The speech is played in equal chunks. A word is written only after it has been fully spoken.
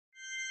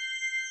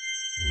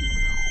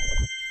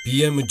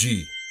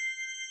BMG.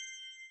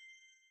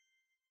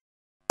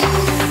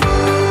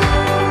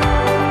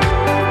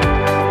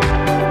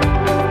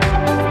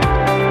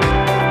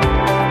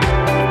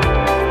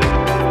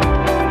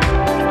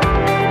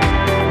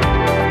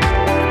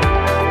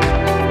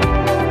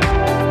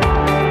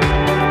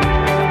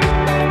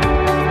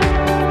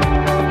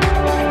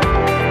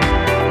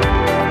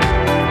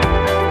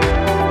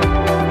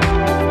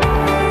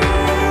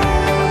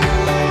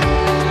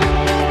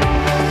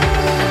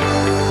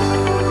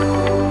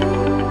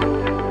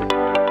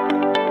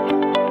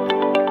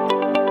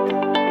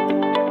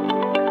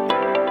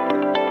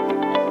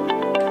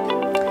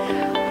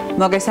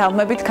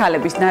 მოგესალმებით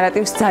ქალების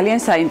ნარატივს ძალიან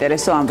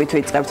საინტერესო ამბით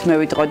ვიწყებთ. მე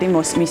ვიტყოდი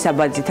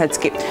მისაბაძითაც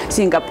კი.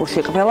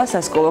 სინგაპურში ყველა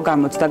სასკოლო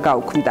გამოცდა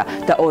გაუქმდა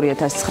და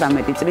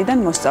 2019 წლიდან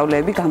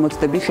მოსწავლეები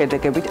გამოცდების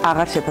შედეგებით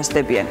აღარ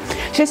შეფასდებიან.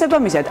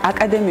 შესაბამისად,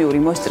 აკადემიური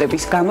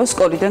მოსწრების გამო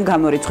სკოლიდან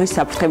გამორიცხვის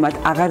საფრთხე მათ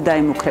აღარ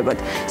დაემუქრებათ.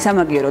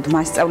 სამაგიეროდ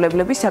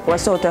მასწავლებლები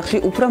საკლასო ოთახში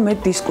უფრო მეტ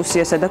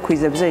დისკუსიასა და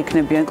კვიზებზე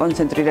იქნებიან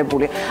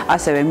კონცენტრირებული.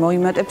 ასევე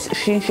მოიმატებს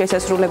შინ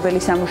შესასრულებელი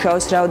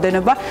სამუშაოს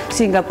რაოდენობა.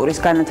 სინგაპურის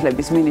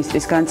განათლების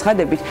მინისტრის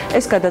განცხადებით,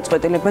 ეს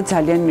გადაწყვეტილება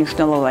ძალიან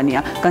მნიშვნელოვანია,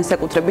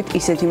 განსაკუთრებით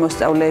ისეთი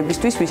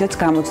მოსწავლეებისთვის, ვისაც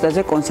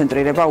გამოცდაზე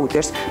კონცენტრირება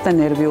უჭირს და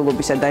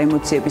ნერვიულობისა და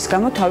ემოციების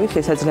გამო თავის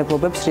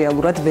შესაძლებლობებს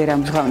რეალურად ვერ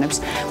ამჟღავნებს.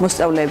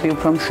 მოსწავლეები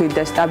უფრო მშვიდ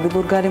და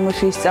სტაბილურ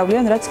გარემოში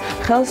ისწავლიან, რაც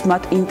ხელს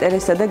მათ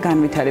ინტერესსა და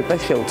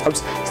განვითარებას შეუწყობს.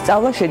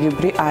 სწავლა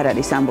შეჯიბრი არ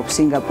არის, ამბობს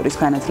სინგაპურის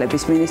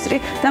განათლების მინისტრი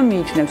და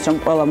მიიჩნევს, რომ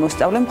ყველა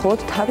მოსწავლე მხოლოდ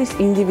თავის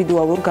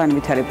ინდივიდუალურ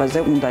განვითარებაზე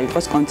უნდა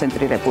იყოს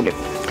კონცენტრირებული.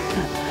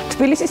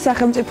 თბილისის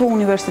სახელმწიფო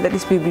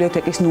უნივერსიტეტის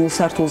ბიბლიოთეკის 0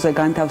 სართულზე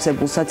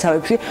განთავსებულ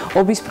საცავებში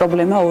ობის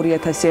პრობლემა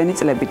 2000-იანი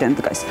წლებიდან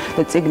დგას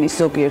და წიგნის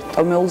ზოგიერთ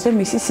ტომეულზე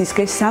მისი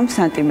სისქე 3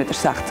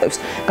 სანტიმეტრს აღწევს.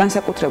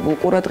 განსაკუთრებულ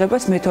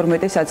ყურადღებას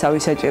მე-12 საცავი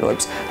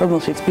საჭიროებს,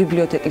 რომელშიც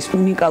ბიბლიოთეკის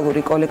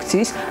უნიკალური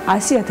კოლექციის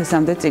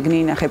 100,000-მდე წიგნი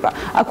ინახება.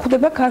 აქ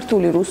გვხვდება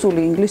ქართული,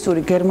 რუსული,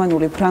 ინგლისური,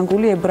 გერმანული,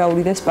 ფრანგული,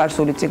 ებრაული და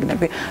სპარსული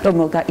წიგნები,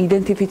 რომელთა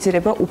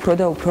იდენტიფიცირება უფრო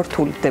და უფრო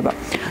რთული ხდება.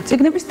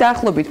 წიგნების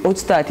დაახლოებით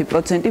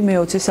 30%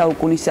 მე-20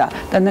 საუკუნისაა,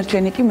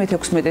 დანარჩენი კი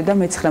მე-16 და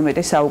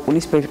მე-19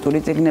 საუკუნის ბერძნული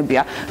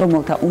წიგნებია,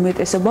 რომელთა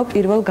უმეტესობა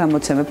პირველ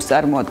გამოცემებს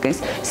წარმოადგენს.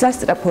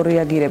 სასწრაფო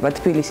რეაგირება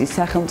თბილისის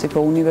სახელმწიფო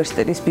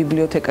უნივერსიტეტის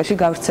ბიბლიოთეკაში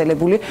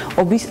გავრცელებული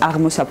ობის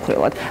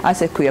აღმოსაფხვრელად.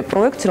 ასე ჰქვია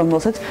პროექტს,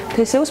 რომელსაც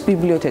თესეუს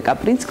ბიბლიოთეკა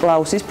პრინც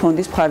კლაუსის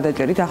ფონდის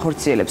მხარდაჭერით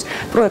ახორციელებს.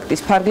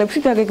 პროექტის ფარგლებში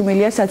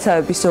დაგეგმილია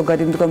საცავების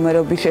ზოგადი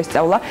მდგომარეობის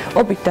შესწავლა,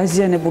 ობით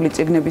დაზიანებული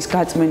წიგნების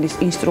გაწმენდის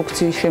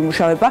ინსტრუქციის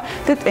შემუშავება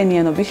და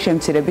ტენიანობის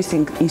შემცირების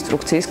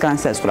ინსტრუქციის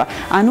განსაზღვრა.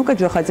 ანუკა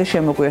ჯოხაძე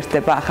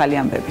შემოგვიერთდება ახალი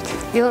ამბებით.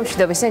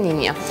 დილომშვიდობისა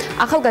ნინია.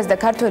 ახალგაზრდა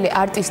ქართველი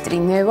არტისტი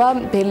ნევა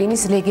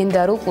ბერლინის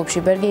ლეგენდარულ კლუბში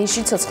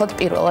ბერგენში ცოცხლად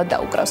პირველად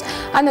დაუკრავს.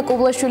 ანა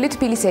კუბლაშვილი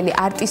თბილისელი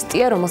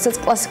არტისტია, რომელსაც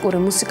კლასიკური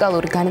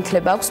მუსიკალური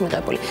განათლება აქვს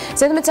მიღებული.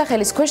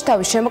 ზედმეტსახელის ქვეშ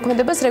თავის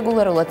შემოქმედებას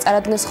რეგულარულად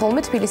წარადგენს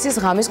ხოლმე თბილისის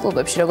ღამის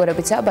კლუბებში,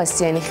 როგორებიცაა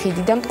ბასიანი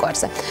ხიდი და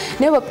მტკვარზე.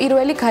 ნევა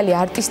პირველი ქალი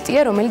არტისტია,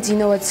 რომელიც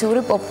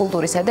ინოვაციური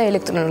პოპკულტურისა და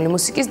ელექტრონული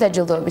მუსიკის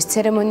დაჯილდოების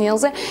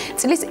ცერემონიალზე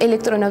წლის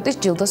ელექტრონავტის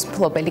ჯილდოს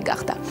მფლობელი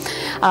გახდა.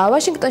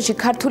 ვაშინგტონში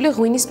ქართული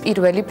ღვინის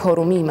პირველი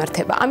ფორუმი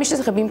იმართება. ამის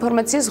შესახებ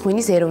ინფორმაციას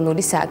ღვინის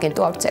ეროვნული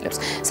სააგენტო ავრცელებს.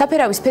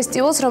 საფერავის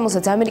ფესტივალს,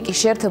 რომელსაც ამერიკის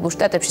შეერთებულ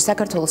შტატებში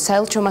საქართველოს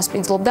საელჩო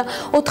მასპინძლობდა,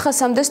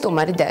 400-მდე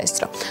სტუმარი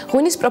დაესწრო.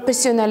 ღვინის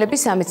პროფესიონალები,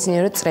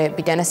 სამეცნიერო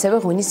წრეებიდან, ასევე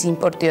ღვინის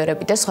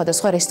იმპორტიორები და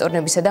სხვადასხვა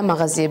რესტორნებისა და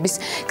მაღაზიების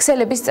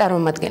ქსელების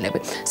წარმომადგენლები.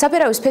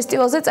 საფერავის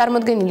ფესტივალზე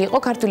წარმოდგენილი იყო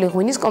ქართული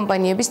ღვინის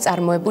კომპანიების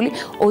წარმოებული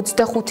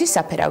 25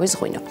 საფერავის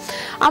ღვინო.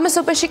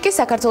 ამასობაში კი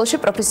საქართველოში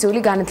პროფესიული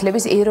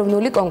განათლების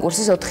ეროვნული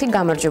კონკურსის 4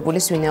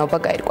 გამარჯვებულის ვინაობა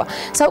გაირკვა.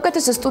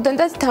 საუკეთესო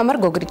სტუდენტად თამარ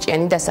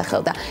გოგრიჭიანი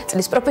დასახელდა.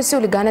 წლის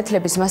პროფესიული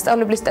განათლების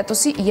მასწავლებლის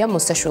სტატუსი ია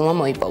მოსაშვილმა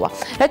მოიპოვა.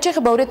 რაც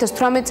შეეხება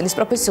 2018 წლის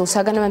პროფესიულ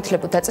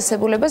საგანმანათლებლო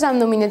დაწესებულებას, ამ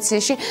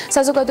ნომინაციაში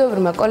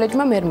საზოგადოებრივმა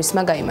კოლეჯმა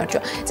მერმისმა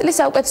გაიმარჯვა. წლის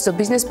საუკეთესო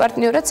ბიზნეს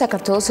პარტნიორად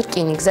საქართველოს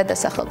რკინიგზა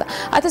დასახელდა.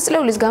 1000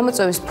 წლეულის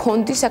გამოწვევის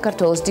ფონდის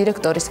საქართველოს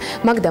დირექტორის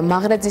მაგდა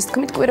მაღრაძის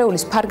თქმით,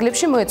 კვირეულის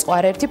ფარგლებში მოეწყო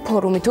არაერთი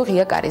ფორუმი თუ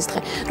ღია კარის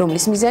დღე,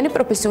 რომლის მიზანი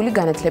პროფესიული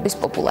განათლების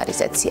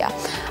პოპულარიზაციაა.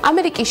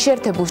 ამერიკის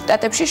შეერთებულ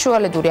შტატებში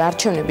შუალედური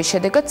არჩევნების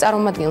შედეგად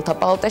წარმომადგენელთა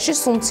პალატაში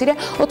სულ მცირე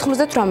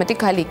 98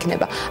 ქალი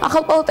იქნება.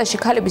 ახალ პალატაში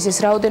ქალების ეს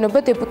რაოდენობა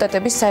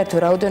დეპუტატების საერთო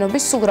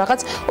რაოდენობის სულ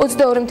რაღაც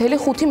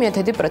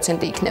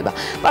 22.5% იქნება.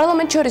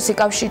 პარლამენტშორისი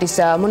კავშირის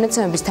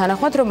მონაცემების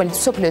თანახმად, რომელიც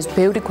მსოფლიოს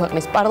ბევრი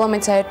ქვეყნის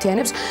პარლამენტს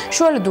აერთიანებს,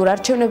 შუალედურ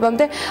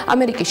არჩევნებამდე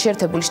ამერიკის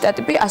შეერთებული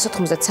შტატები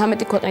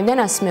 193 ქვეყნიდან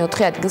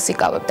 104 ადგილს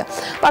იკავებდა.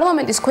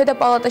 პარლამენტის ქვედა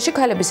პალატაში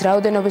ქალების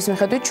რაოდენობის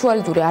მიხედვით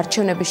შუალედური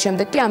არჩევნების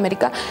შემდეგ კი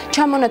ამერიკა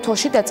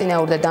ჩამონათვალში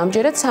დაწინაურდა და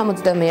ამჯერად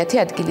 70-მე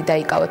ადგილი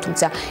დაიკავა,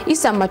 თუმცა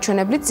ის ამ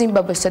მაჩვენებლით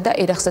ზიმბაბვესა და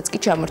ერაყს როსაც კი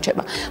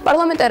ჩამორჩება.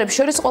 პარლამენტარებს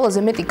შორის ყველაზე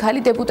მეტი ქალი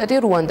დეპუტატი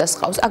რუანდას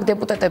ყავს. აქ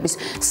დეპუტატების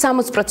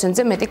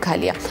 60%-ზე მეტი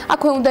ქალია.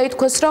 აქვე უნდა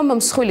ითქვას, რომ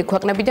მსხვილი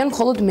ქვეყნებიდან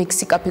მხოლოდ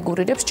მექსიკა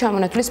ფიგურირებს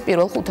ჩამონათვლის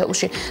პირველ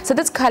ხუთეულში,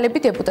 სადაც ქალები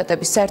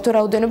დეპუტატების საერთო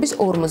რაოდენობის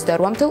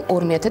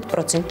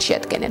 48.2%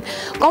 შეადგენენ.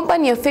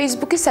 კომპანია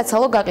Facebook-ი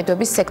საცალო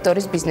გაყიდვების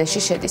სექტორის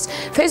ბიზნესში შედის.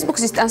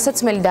 Facebook-ის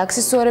ტანსაცმელი და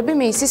აქსესუარები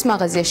მეისის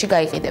მაღაზიაში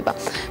გაიყიდება.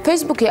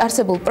 Facebook-ი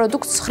არსებულ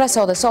პროდუქტს 9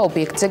 საოდესო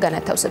ობიექტზე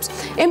განათავსებს.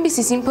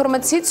 MBC-ის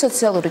ინფორმაციით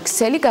სოციალური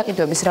ქსელი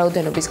გაყიდვების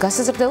რაოდენობის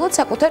გასაზრდელად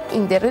საკუთარ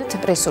ინტერნეტ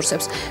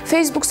რესურსებს,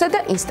 Facebook-სა და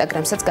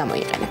Instagram-საც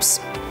გამოიყენებს.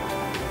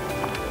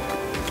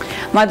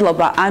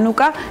 მადლობა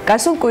ანუკა.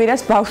 გასულ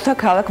კვირას ბავშვთა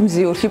ქალაქ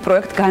მზიურში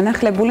პროექტ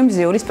განახლებული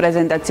მზიურის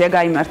პრეზენტაცია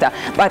გაიმართა.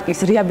 პარკის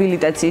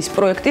რეაბილიტაციის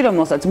პროექტი,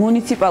 რომელსაც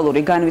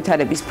მუნიციპალური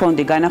განვითარების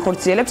ფონდი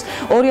განახორციელებს,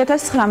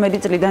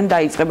 2019 წლიდან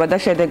დაიწყება და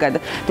შედეგად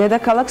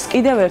დედაქალაქს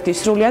კიდევ ერთი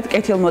სრულიად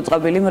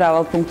კეთილმოწყობილი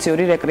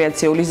მრავალფუნქციური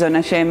რეკრეაციული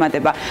ზონა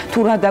შეემატება. თუ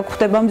რა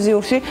დაგხვდება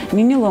მზიურში,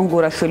 ნინი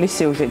ლონგურაშვილის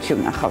სიუჟეტში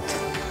ვნახავთ.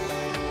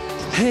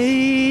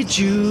 Hey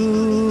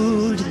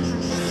Jude,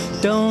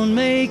 don't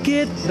make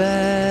it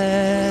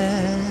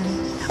bad.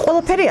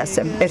 ყველაფერი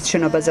ასე, ერთ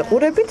შენობაზე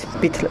ყურებით,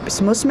 ბითლების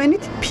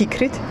მოსმენით,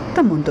 ფიქრით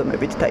და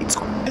მონდომებით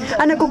დაიწყო.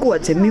 ანა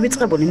გოგუაძე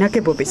მივიწყებული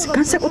ნაგებობის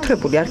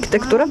განსაკუთრებული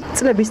არქიტექტურა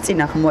წლების წინ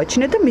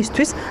აღმოაჩინა და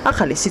მისთვის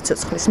ახალი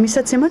სიცოცხლის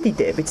მისაცემად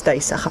იდეებიც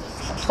დაისახა.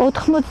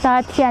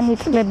 90-იანი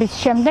წლების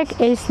შემდეგ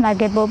ეს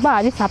ნაგებობა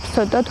არის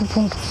აბსოლუტურად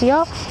უფუნქციო.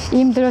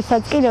 იმ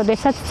დროსაც კი,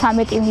 როდესაც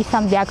 13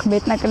 ივნისამდე აქ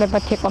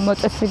მეტნაკლებად იყო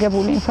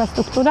მოწესრიგებული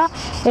ინფრასტრუქტურა,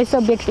 ეს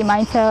ობიექტი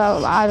მაინც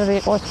არ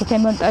იყო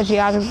რემონტაჟი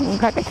არ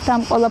გაკეთდა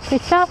ამ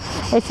ყველაფრის და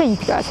ესე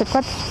იდგა, ასე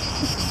ვთქვათ,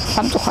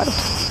 სამწუხაროდ.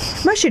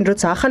 მაშინ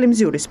როცა ახალი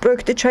მზიურის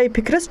პროექტი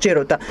ჩაიფიქრა,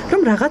 სჯეროდა,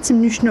 რომ რაღაც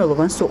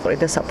მნიშვნელოვანს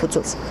უყრიდა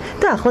საფუძველს.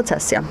 და ახლაც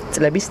ასეა,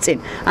 წლების წინ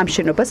ამ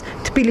შენობას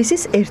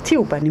თბილისის ერთი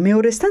უბანი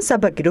მეორესთან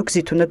საბაგირო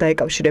გზით უნდა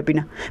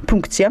დაეკავშირებინა.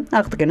 ფუნქცია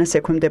აღდგენას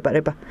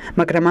ექვემდებარება,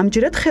 მაგრამ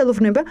ამჯერად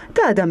ხელოვნება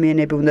და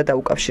ადამიანები უნდა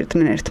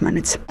დაუკავშირდნენ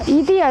ერთმანეთს.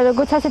 იდეა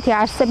როგორც ასეთი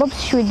არსებობს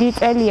 7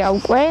 წელია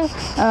უკვე.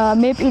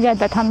 მე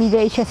პირადად ამ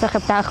იდეის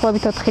შესახებ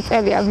დაახლოებით 4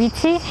 წელია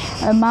ვიცი.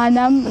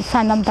 მანამ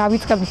სანამ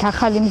დავიწყებთ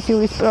ახალი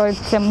მზიურის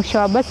პროექტზე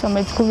მუშაობას,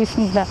 რომელიც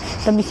გულისხმობდა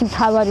და მისი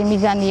მთავარი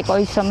მიზანი იყო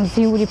ის, რომ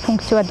მზიური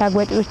ფუნქცია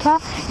დაგვეტვირთვა.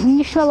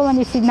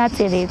 მნიშვნელოვანი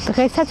ნაწილი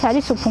დღესაც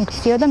არის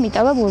უფუნქციო და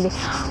მიტოვებული.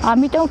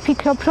 ამიტომ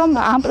ვფიქრობ, რომ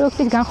ამ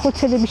პროექტის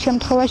განხორციელების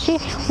შემთხვევაში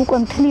უკვე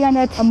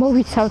მთლიანად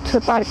მოვიცავთ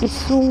პარკის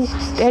სულ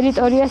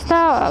ტერიტორიას და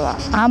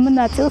ამ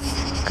ნაწილს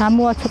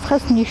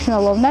გამოაცოცხლეს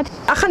მნიშვნელოვნად.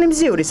 ახალი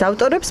მზიურის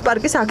ავტორებს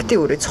პარკის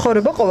აქტიური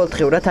ცხოვრება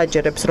ყოველდღიურად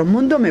აჯერებს, რომ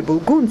მონდომებულ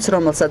გუნდს,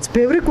 რომელსაც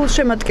ბევრი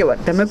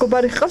გულშემატკივარი და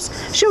მეგობარი ჰყავს,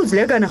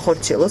 შეუძლია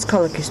განახორციელოს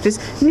ქალაქისთვის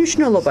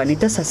მნიშვნელოვანი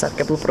და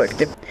სასარგებლო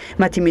პროექტი.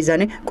 მათი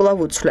მიზანი კვლავ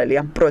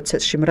უცვლელია,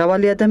 პროცესში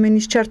მრავალი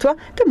ადამიანის ჩართვა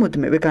და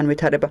მუდმივი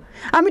განვითარება.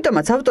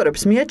 ამიტომაც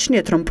ავტორებს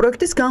მიაჩნიათ, რომ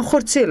პროექტის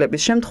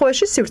განხორციელების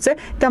შემთხვევაში სივრცე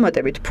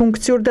დამატებით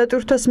ფუნქციურ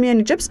დატვირთვას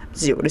მიენიჭებს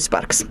მზიურის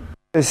პარკს.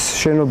 ეს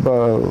შენობა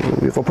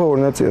იყოფა ორ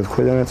ნაწილად,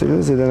 ქვედა ნაწილი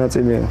და ზედა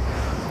ნაწილი.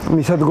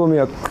 მისადგომი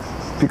აქ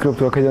ფიქრობ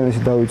თუ აქედან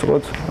ისე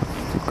დავიწყოთ,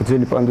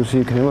 გრძელი პანდუსი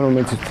იქნება,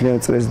 რომელიც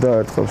მთლიანად წრეს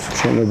დაარტყავს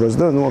შენობას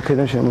და ნუ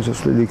აქედან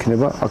შემოსასვლელი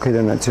იქნება,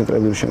 აქედანაა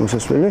ცენტრალური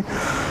შემოსასვლელი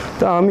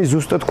და ამის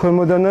ზუსტად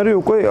ქვემოდან არის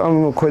უკვე ამ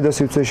ქვედა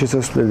სივრცეის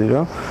შესასვლელი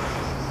რა,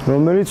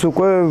 რომელიც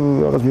უკვე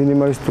რაღაც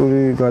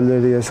მინიმალისტური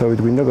გალერიასავით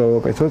გვინდა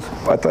გავაკეთოთ.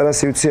 პატარა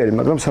სივრცე არის,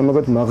 მაგრამ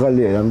სამაგად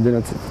მაღალია,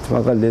 რამდენად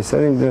მაღალი ეს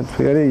არის, იმდენად თუ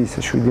არის ის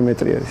 7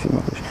 მეტრი არის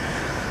სიმაღლეში.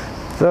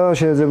 და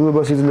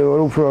შესაძლებლობას იძლევა,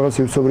 რომ უფრო რაღაც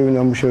სივრცობრივი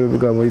ნამუშევრები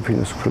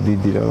გამოიფინოს, უფრო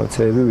დიდი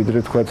რაღაცეები, ვიდრე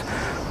თქვათ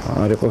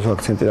არ იყოს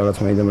აქცენტი რაღაც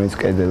მაინდა-მაინც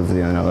კედელზე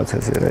ან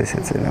რაღაცაზე რა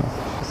ესეცე რა.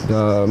 და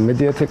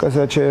მედიათეკას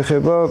რაც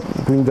შეეხება,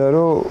 გვინდა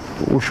რომ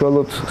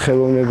უშუალოდ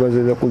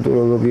ხელოვნებაზე და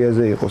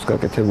კულტუროლოგიაზე იყოს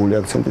გაკეთებული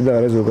აქცენტი და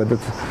არა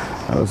ზოგადად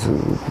რაღაც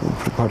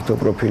ფართო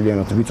პროფილი ან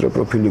ვიწრო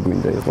პროფილი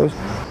გვინდა იყოს.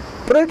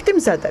 პროექტი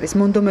მზად არის,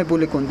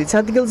 მონდომებული გუნდიც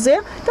ადგილზეა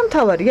და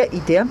მთავარია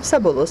იდეა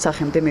საბოლოო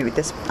სახემდე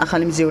მივიდეს.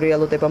 ახალი მზიური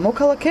ელოდება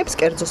მოქალაქეებს,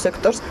 კერძო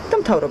სექტორს და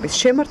მთავრობის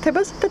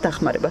შემართებას და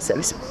დახმარებას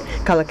ელის.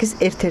 ქალაქის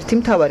ერთ-ერთი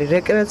მთავარი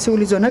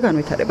რეკრეაციული ზონა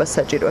განვითარებას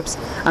საჭიროებს.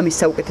 ამის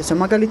საუკეთესო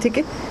მაგალითი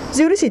კი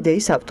მზიურის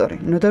იდეის ავტორი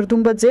ნოდარ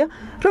დუმბაძეა,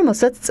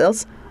 რომელსაც წელს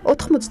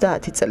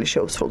 90 წელი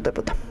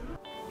შეუსრულდებოდა.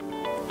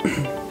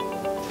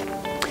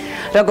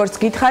 როგორც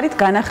გითხარით,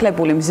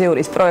 განახლებული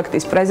მზიურის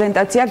პროექტის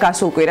პრეზენტაცია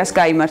გასულ კვირას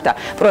გაიმართა.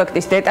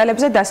 პროექტის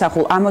დეტალებზე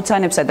დასახულ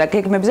ამოცანებსა და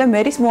გეგმებზე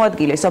მერის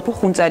მოადგილე სოფო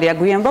ხუნწარია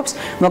გვიამბობს.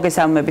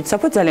 მოგესალმებით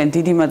სოფო, ძალიან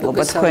დიდი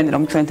მადლობა თქვენ,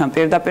 რომ ჩვენთან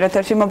პირდაპირ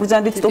ეთერში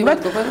მობრძანდით სტუმრად.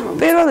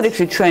 პირველ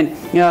რიგში ჩვენ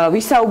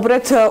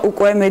ვისაუბრეთ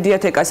უკვე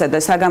მედიათეკასა და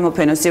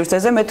საგამოფენო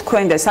სივრცეზე. მე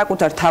თქვენ და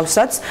საკუთარ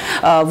თავსაც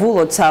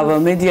ვულოცავ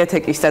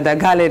მედიათეკისა და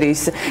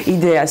გალერიის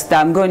იდეას და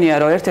მგონია,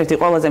 რომ ერთ-ერთი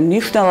ყველაზე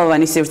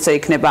მნიშვნელოვანი სივრცე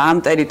იქნება ამ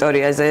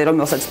ტერიტორიაზე,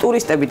 რომელსაც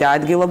ტურისტები და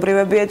ადგილობრივი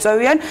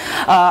ეწევიან.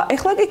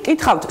 ეხლა კი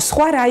გითხავთ,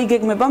 სხვა რა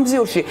იგეგმება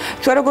მზიურში?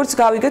 ჩვენ როგორც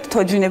გავიგეთ,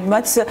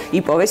 თოჯინებმაც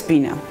იპოვეს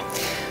ბინა.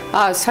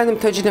 სანამ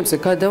თოჯინებზე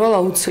გადავალ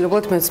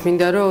აუცილებლად მეც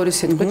მინდა რომ ორი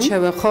სიტყვით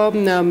შევეხო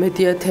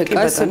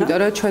მედიათეკას, იმიტომ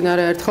რომ ჩვენ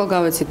არაერთხელ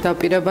გავაცით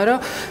დაპირება, რომ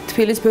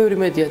თბილისის ბევრი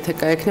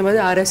მედიათეკა ექნება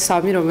და არა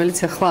სამი, რომელიც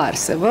ახლა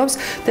არსებობს.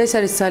 და ეს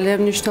არის ძალიან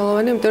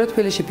მნიშვნელოვანი, იმიტომ რომ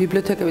თბილისში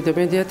ბიბლიოთეკები და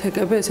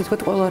მედიათეკები, ესე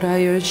ვთქვათ, ყველა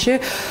რაიონში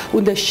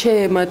უნდა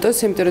შეემატოს,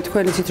 იმიტომ რომ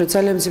თქვენ იცით, რომ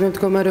ძალიან მძიმე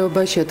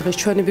მდგომარეობაშია დღეს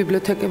ჩვენი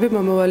ბიბლიოთეკები,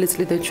 მომავალი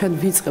წლიდან ჩვენ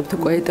ვიწყებთ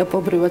უკვე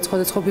ეტაპობრივად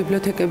სხვადასხვა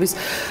ბიბლიოთეკების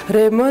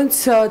რემონტს,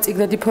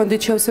 წიგნადი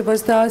ფონდით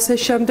შევსებას და ასე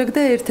შემდეგ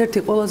და ერთ-ერთი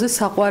ყველაზე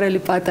საყვარელი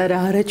პატარა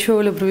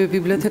არაჩვეულებრივი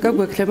ბიბლიოთეკა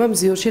გვექნება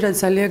მზიურში, რაც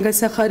ძალიან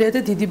გასახარია და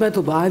დიდი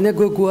მადლობა ანა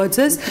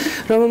გოგუაძეს,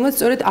 რომელმაც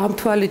სწორედ ამ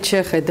თვალით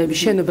შეხედა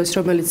შენობას,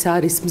 რომელიც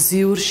არის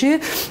მზიურში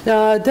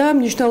და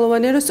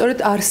მნიშვნელოვანია, რომ სწორედ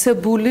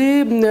არსებული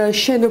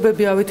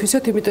შენობები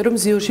ავითვისოთ, იმიტომ რომ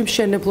მზიურში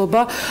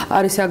მშენებლობა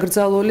არის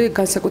აკრძალული,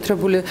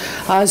 განსაკუთრებული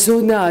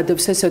ზონა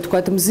ადებს, ესე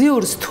ვთქვათ,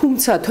 მზიურს,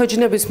 თუმცა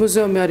თოჯინების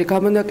მუზეუმი არის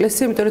გამონაკლისი,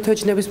 იმიტომ რომ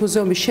თოჯინების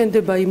მუზეუმი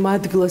შენდება იმ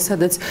ადგილას,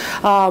 სადაც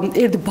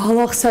ერთ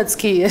ბალახსაც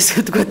კი, ესე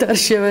ვთქვათ, არ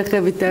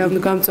შევეხებით და ამ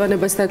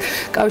გამწვანებასთან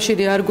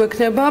კავშირი არ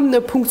გვექნება.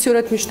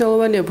 ფუნქციურად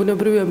მნიშვნელოვანია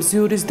ბუნებრივია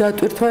მზიურის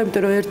დატვირთვა,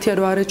 იმიტომ რომ ერთია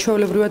რომ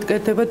არაჩვეულებრივად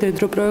კეთდება,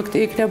 დენდროპროექტი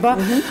იქნება,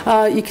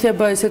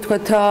 იქნება ესე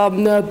ვთქვათ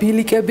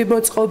ბილიკები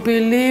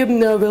მოწყობილი,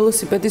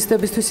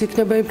 ველოსიპედისტებისთვის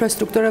იქნება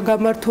ინფრასტრუქტურა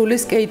გამართული,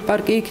 სკეით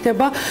პარკი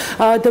იქნება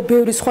და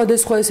ბევრი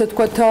სხვადასხვა ესე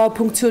ვთქვათ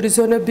ფუნქციური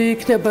ზონები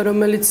იქნება,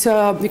 რომელიც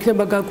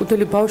იქნება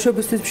განკუთვნილი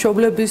ბავშვებისთვის,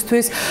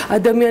 მშობლებისთვის,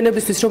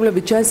 ადამიანებისთვის,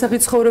 რომლებიც ჯანსაღი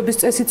ცხოვრების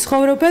წესით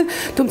ცხოვრობენ,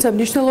 თუმცა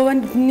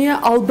მნიშვნელოვანია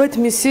ალბათ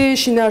მისი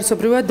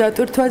შინაარსობრივად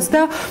დატვირთვაც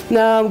და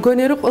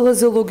მგონია რომ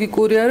ყველაზე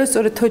ლოგიკურია რომ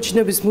სწორედ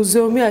თოჯინების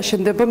მუზეუმი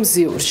აშენდება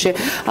მზიურში.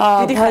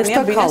 დიდი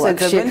ხანია ბინას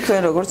ეძებენ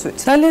თქვენ როგორც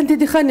ვიცით. ძალიან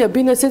დიდი ხანია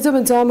ბინას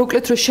ეძებენ, ძალიან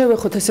მოკლედ რომ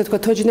შევეხოთ ესე თქვა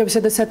თოჯინებისა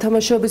და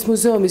სათამაშოების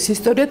მუზეუმის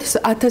ისტორიათ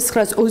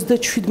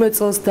 1927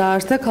 წელს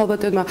დაარსდა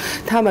ქალბატონმა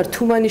თამარ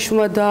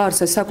თუმანიშვილმა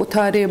დააარსა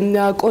საკუთარი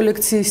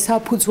კოლექციის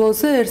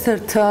საფუძველზე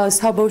ერთ-ერთ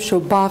საბავშვო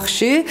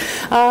ბაღში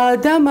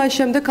და მას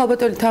შემდეგ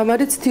ქალბატონი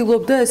თამარი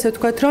ცდილობდა ესე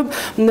ვთქვათ რომ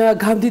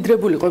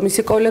გამდიდრებულიყო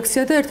მისი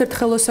კოლექცია და ერთ-ერთ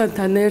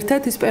ხელოსანთან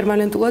ერთად ის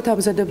პერმანენტულად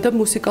ამზადებდა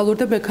მუსიკალურ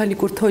და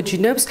მექანიკურ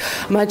თოჯინებს,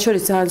 მათ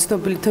შორის ძალიან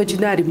ცნობილი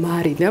თოჯინა არის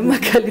მარინა,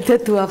 მაგალითად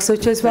თუ ახსოვს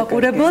ჩვენს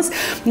მაყურებელს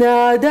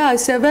და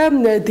ასევე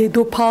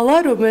დედოფალა,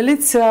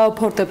 რომელიც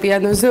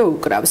ფორტეპიანოზე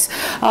უკრავს.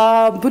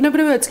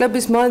 ბუნებრივია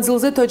წლების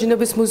მანძილზე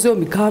თოჯინების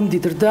მუზეუმი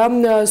გამდიდრდა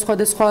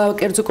სხვადასხვა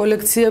კერძო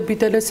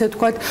კოლექციებიდან, ესე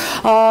ვთქვათ,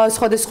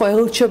 სხვადასხვა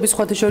ელჩების,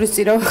 სხვათა შორის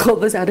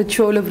წირავახლობას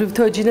არაჩვეულებრივ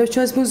თოჯინებს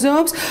ჩვენს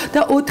მუზეუმს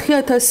და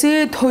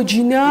 4000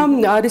 თოჯინა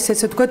არის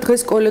ესე ვთქვათ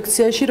დღეს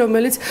კოლექციაში,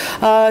 რომელიც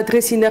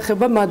დღეს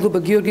ინახება, მადლობა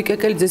გიორგი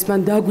კეკელიძეს,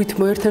 მან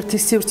დაგვითმო ერთ-ერთი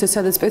სივრცე,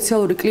 სადაც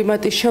სპეციალური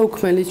კლიმატი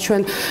შეუქმნელით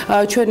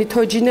ჩვენი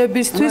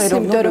თოჯინებისთვის,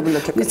 იმიტომ რომ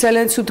ის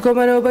ძალიან ცუდ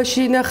მდგომარეობაში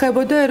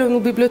ინახებოდა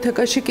ეროვნულ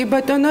ბიბლიოთეკაში კი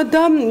ბატონო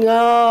და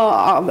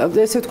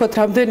ესე ვთქვათ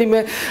რამდენიმე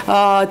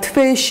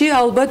თვეში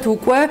ალბათ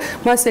უკვე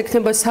მას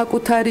ექნება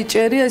საკუთარი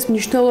ჭერი, ეს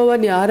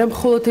მნიშვნელოვანია არა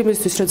მხოლოდ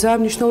იმისთვის, რომ ძალიან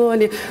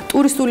მნიშვნელოვანი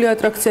ტურისტული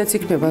ატრაქციაც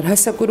იქნება,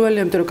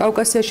 რასაკვირველია, იმიტომ რომ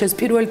კავკასიაში ეს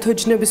პირველი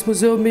თოჯინების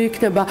მუზეუმი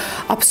იქნება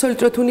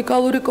აბსოლუტურად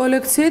უნიკალური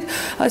კოლექციით,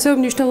 ასევე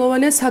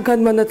მნიშვნელოვანია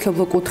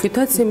საგანმანათლებლო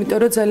კუთხითაც, იმიტომ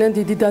რომ ძალიან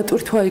დიდი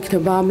დატვირთვა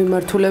იქნება ამ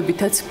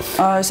მიმართულებითაც.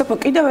 სოფო,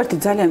 კიდევ ერთი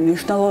ძალიან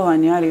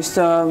მნიშვნელოვანი არის,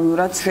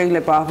 რაც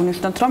შეიძლება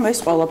აღნიშნოთ, რომ ეს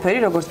ყველაფერი,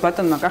 როგორც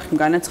ბატონმა კახიმ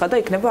განაცხადა,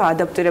 იქნება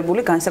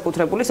ადაპტირებული,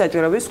 განსაკუთრებული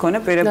საჭიროების მქონე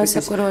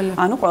პირებისთვის.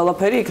 ანუ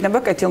ყველაფერი იქნება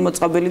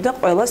კეთილმოწყობილი და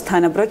ყველას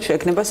თანაბრად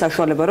შეექნება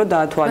საშუალება, რომ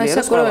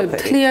დაათვალიეროს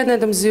ყველაფერი.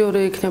 მთლიანად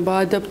მზიური იქნება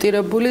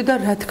ადაპტირებული და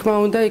რა თქმა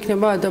უნდა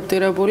იქნება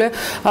ადაპტირებული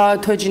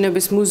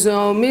თოჯინების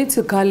მუზეუმიც,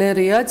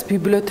 გალერეაც,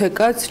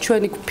 ბიბლიოთეკაც.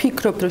 ჩვენი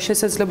ვფიქრობთ, რომ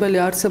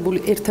შესაძლებელია არსებული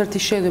ერთ-ერთი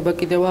შენობა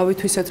კიდევ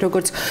ავითვისოთ,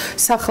 როგორც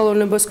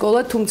სახელოვნებო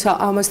სკოლა, თუმცა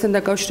ამასთან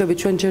დაკავშირებით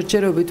ჩვენ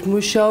ჯერჯერობით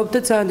მუშაობთ და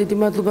ძალიან დიდი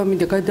მადლობა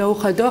მინდა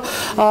გადაუხადო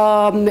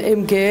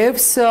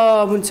MGF-ს,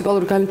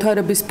 მუნიციპალური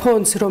განვითარების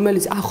ფონდს,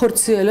 რომელიც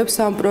ახორციელებს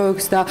ამ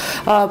პროექტს და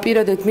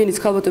პირადად მინის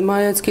ქალბატონ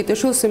მაიაც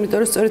კიტეშვილს, იმიტომ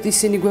რომ სწორედ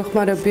ისინი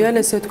გვეხმარებიან,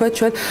 ესე ვთქვათ,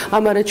 ჩვენ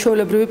ამ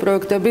არაჩვეულებრივი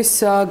პროექტების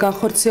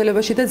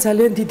განხორციელებაში და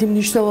ძალიან დიდი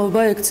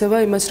მნიშვნელობა ექცევა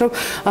იმას, რომ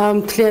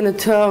მთლიანად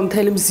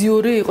მთელი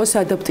მზიური იყოს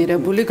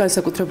ადაპტირებული,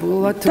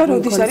 განსაკუთრებულად და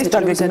როდის არის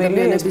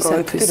დაგეგმილი ეს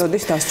პროექტი,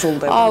 როდის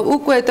დასრულდება?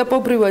 უკვე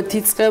ეტაპობრივად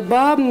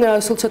იწყება,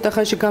 სულ ცოტა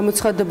ხანში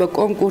გამოცხადდება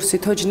კონკურსი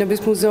თოჯინების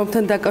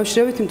მუზეუმთან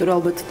დაკავშირებით, იმიტომ რომ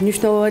ალბათ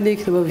მნიშვნელოვანი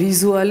იქნება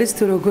ვიზუალის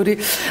თუ როგორი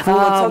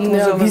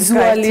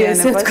ვიზუალი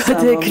ესე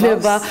ვთქვათ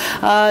ექნება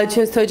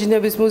ჩვენს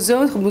თოჯინების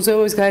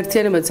მუზეუმის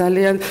გაერთიანება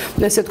ძალიან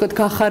ესე ვთქვათ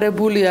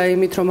გახარებულია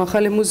იმით, რომ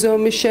ახალი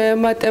მუზეუმი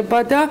შეემატება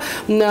და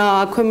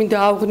აქვე მინდა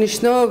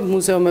აღვნიშნო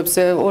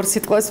მუზეუმებზე ორ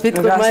სიტყვას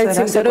ვიტყვი მაინც,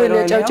 იმიტომ რომ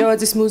ილია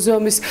ჭავჭავაძის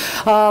მუზეუმის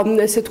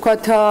ესე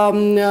ვთქვათ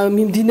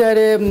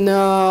მიმდინარე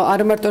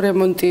არა მარტო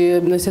რემონტი,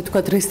 ესე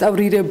ვთქვათ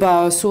რესტავრირება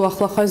სულ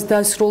ახლახანს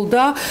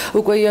დასრულდა,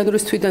 უკვე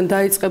იანვრის თვიდან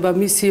დაიწყება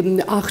მისი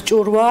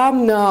აღჭურვა,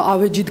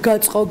 ავეჯით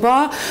გაწყობა,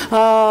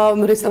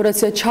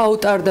 რესტავრაცია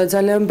ჩაუტარდა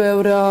ძალიან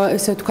ბევრ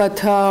ესე ვთქვათ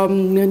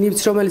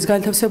ნივთს, რომელიც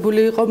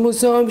განთავსებული იყო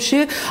მუზეუმში,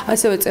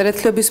 ასევე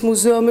წერეთლების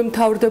მუზეუმი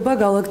მთავრდება,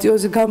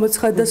 გალაქტიოზი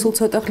გამოცხადდა სულ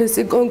ცოტა ხნის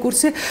წინ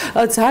კონკურსი,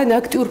 ძალიან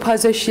აქტიურ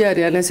ფაზაში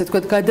არიან ესე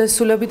ვთქვათ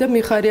გადასულები და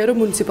მიხარია რომ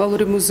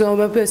მუნიციპალური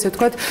მუზეუმები ესე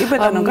ვთქვათ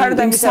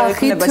გარდა იმისა,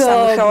 იქნება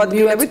სამუშაო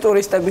ადგილები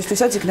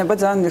ტურისტებისთვისაც იქნება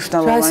ძალიან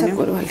მნიშვნელოვანი.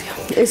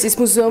 ეს ის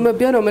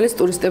მუზეუმებია, რომელიც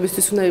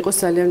ტურისტებისთვის უნდა იყოს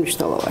ძალიან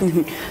მნიშვნელოვანი.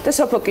 და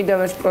სოფო კიდევ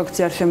ერთ პროექტს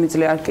არ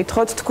შემიძლია არ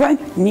გკითხოთ თქვენ,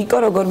 ნიკო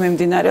როგორ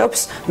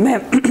მიმდინარეობს? მე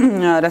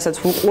რასაც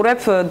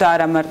ვუყურებ და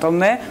არა მარტო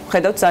მე,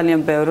 ვხედავ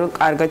ძალიან ბევრ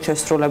კარგად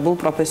შესრულებულ,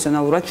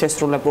 პროფესიონალურად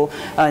შესრულებულ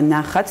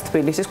ნახატს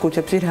თბილისის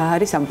ქუჩებში რა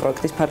არის ამ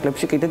პროექტის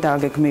ფარგლებში კიდე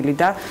დააგეგმილი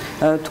და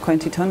თქვენ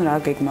თვითონ რა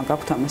გეგმა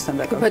გაქვთ ამასთან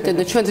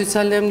დაკავშირებით? ჩვენთვის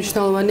ძალიან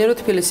მნიშვნელოვანია, რომ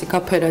თბილისი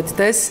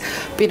გაფერადდეს.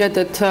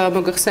 პირადად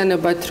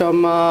მოგეხსენებათ, რომ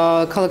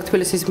ქალაქ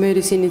თბილისის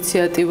მერის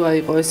ინიციატივა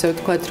იყო, ესე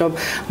ვთქვათ, რომ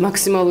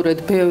მაქსიმალურად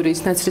ბევრი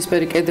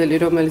ნაცრისფერი კედელი,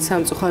 რომელიც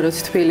სამწუხაროდ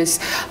თბილისს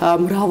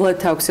მრავლად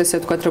აქვს, ესე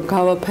ვთქვათ, რომ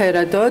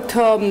გავაფერადოთ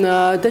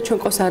და ჩვენ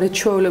ყავს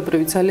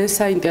არაჩვეულებრივი ძალიან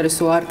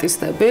საინტერესო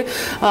არტისტები,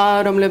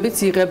 რომლებიც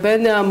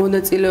იღებენ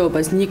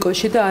მონაწილეობას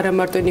ნიკოში და არა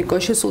მარტო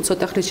ნიკოში, სულ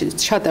ცოტა ხნის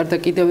ჩატარდა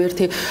კიდევ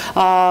ერთი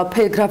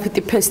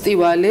გრაფიტი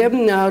ფესტივალი,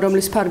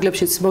 რომლის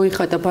ფარგლებშიც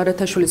მოიხადა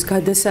ბარათაშვილის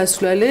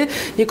გადასასვლელი.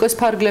 ნიკოს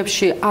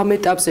ფარგლებში ამ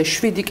ეტაპზე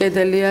 7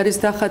 კედელი არის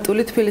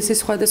დახატული თბილისის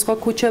სხვადასხვა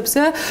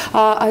ქუჩებზე.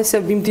 ასე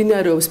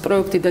მიმდინარეობს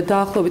პროექტი და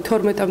დაახლოებით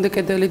 12-მდე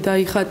კედელი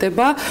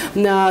დაიხატება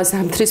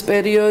ზამთრის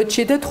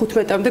პერიოდში და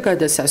 15-მდე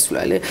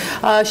გადასასვლელი.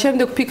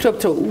 შემდეგ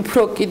ვფიქრობთ,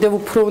 რომ კიდევ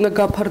უფრო უნდა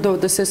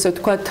გაფარდოვდეს, ესე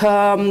ვთქვათ,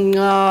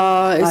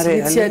 ეს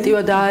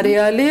ინიციატივა და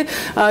არეალი.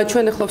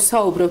 ჩვენ ახლა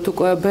ვსაუბრობთ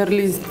უკვე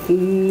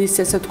ბერლინის,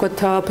 ესე ვთქვათ,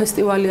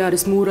 ფესტივალი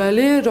არის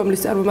მურალი,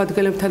 რომლის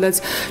წარმომადგენლებთანაც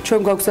ჩვენ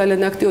გვაქვს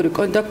ძალიან აქტიური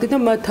კონტაქტი და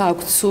მათ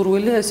აქვთ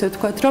სურვილი, ესე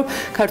ვთქვათ, რომ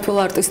ქართულ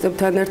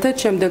არტისტებთან ერთად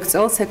შემდეგ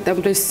წელს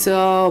სექტემბრის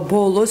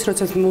ბოლოს,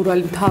 როცა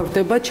მურალი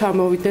მთავრდება,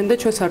 ჩამოვიდნენ და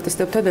ჩვენს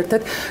არტისტებთან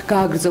ერთად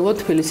გააგრძელოთ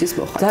თბილისის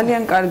მოხატვა.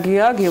 ძალიან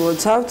კარგია,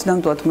 გილოცავთ,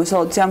 ნამდვილად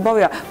მოსალოდისი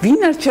ამბავია. ვინ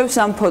არჩევს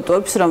ამ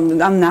ფოტოებს,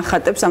 ამ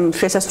ნახატებს, ამ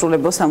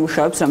შესასრულებელ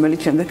სამუშაოებს, რომელიც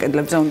შემდეგ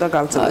კედლებზე უნდა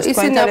გავწოდოს?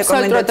 ისინი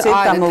აბსოლუტურად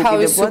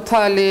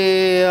თავისუფალი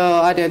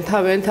არიან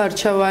თავიანთ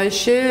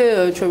არჩევანში,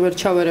 ჩვენ ვერ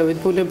ჩავერავით,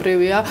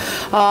 ბუნებრივია.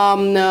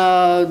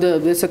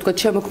 ესე ვთქვათ,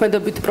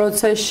 შემოქმედებით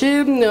პროცესში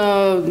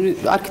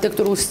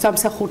არქიტექტურულ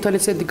სამსახურთან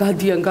ესეთი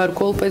გადიან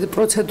გარკვეულ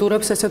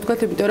პროცედურებს, ესე ვთქვათ,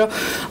 იმიტომ რომ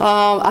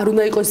არ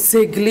უნდა იყოს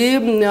ზეგლი,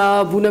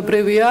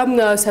 ბუნებრივია,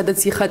 სადაც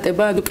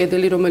იხატება, ანუ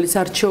კედელი, რომელიც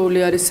არჩეული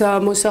არის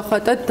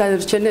მოსახატად,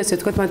 დანარჩენი, ესე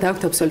ვთქვათ, მათ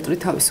აქვთ აბსოლუტური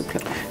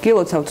თავისუფლება.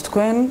 გილოცავთ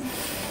თქვენ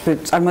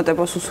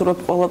წარმატებას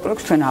უსურვებთ ყველა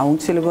პროექტს, ჩვენ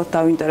აუცილებლად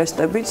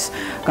დავინტერესდებით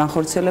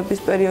განხორციელების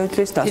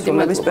პერიოდშიც,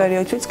 დასრულების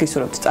პერიოდშიც,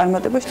 გისურვებთ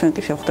წარმატებას, ჩვენ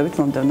კი შევხვდებით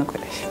მომდევნო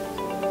კვირაში.